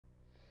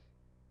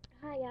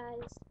Hi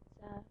guys,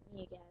 it's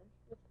me again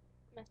with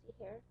messy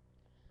hair and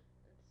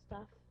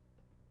stuff.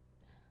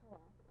 Oh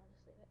well, I'll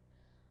just leave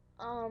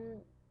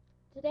it.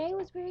 Today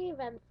was very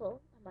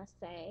eventful, I must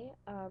say.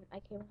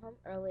 I came home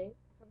early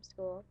from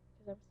school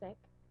because I'm sick,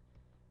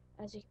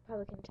 as you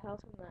probably can tell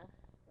from the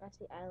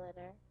messy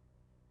eyeliner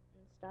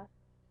and stuff.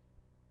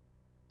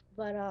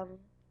 But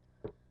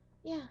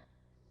yeah.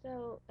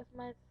 So if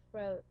my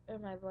throat or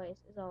my voice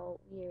is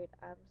all weird,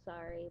 I'm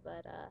sorry,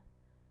 but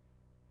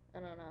I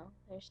don't know.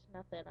 There's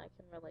nothing I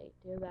can really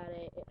do about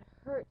it. It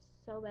hurts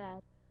so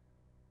bad.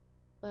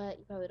 But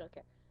you probably don't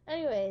care.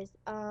 Anyways,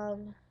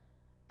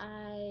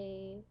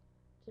 I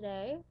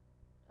today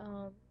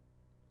um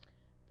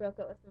broke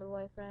up with my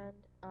boyfriend.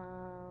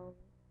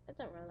 I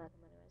don't really like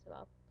him anyways at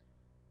all.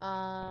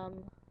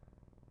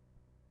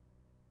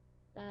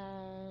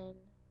 Then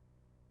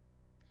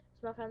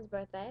it's my friend's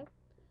birthday,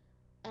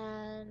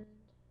 and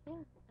yeah,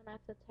 and I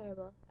feel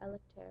terrible. I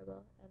look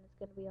terrible, and it's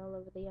gonna be all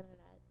over the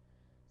internet.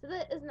 So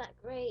that isn't that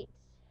great?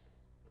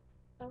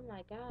 Oh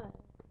my god!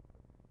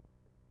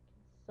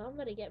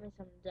 Somebody get me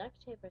some duct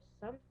tape or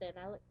something.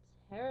 I look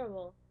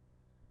terrible.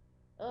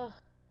 Ugh,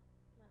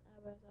 my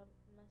eyebrows all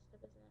messed up.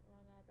 Isn't it?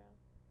 Wrong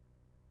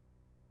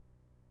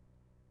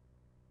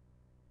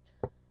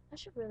eyebrow. I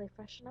should really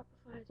freshen up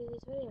before I do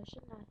these videos,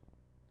 shouldn't I?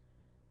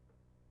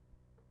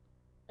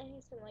 I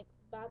need some, like,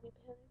 bobby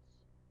pins.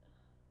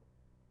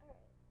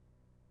 Alright,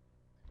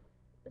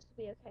 this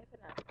will be okay for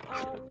now.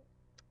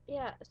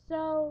 Yeah,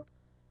 so,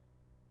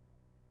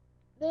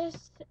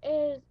 this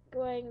is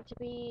going to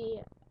be,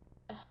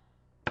 I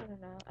don't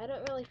know, I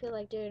don't really feel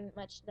like doing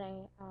much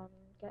today.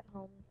 Get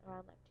home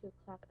around, like, 2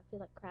 o'clock, I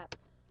feel like crap.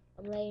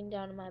 I'm laying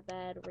down in my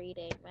bed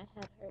reading, my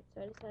head hurts,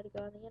 so I decided to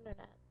go on the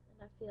internet,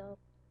 and I feel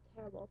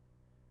terrible.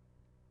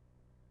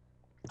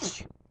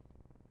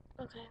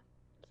 Okay,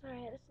 sorry,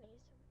 I had to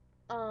sneeze.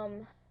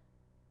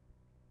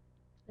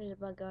 There's a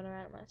bug going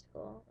around at my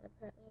school, and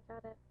apparently I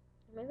got it.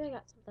 Or maybe I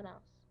got something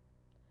else.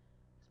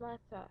 Cause my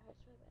throat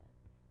hurts really bad.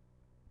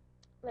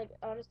 Like,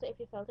 honestly, if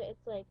you felt it,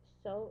 it's like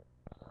so.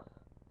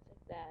 It's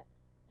like that.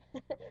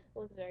 It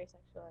looks very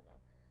sexual, I know.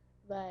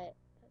 But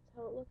that's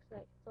how it looks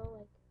like. It's all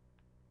like.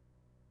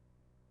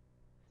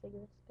 It's like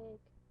this big.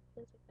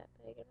 It's like that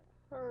big, and it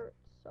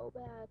hurts so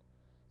bad.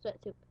 Sweat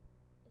soup.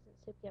 Isn't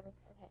soup yummy?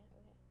 Okay, okay.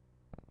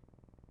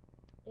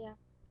 Yeah.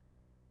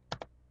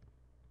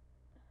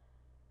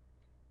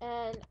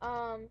 And,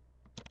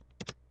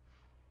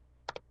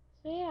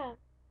 so yeah.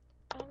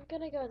 I'm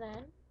gonna go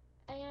then.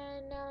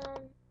 And,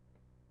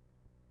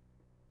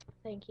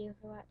 thank you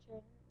for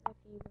watching, if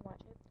you've been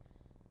watching.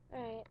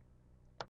 Alright.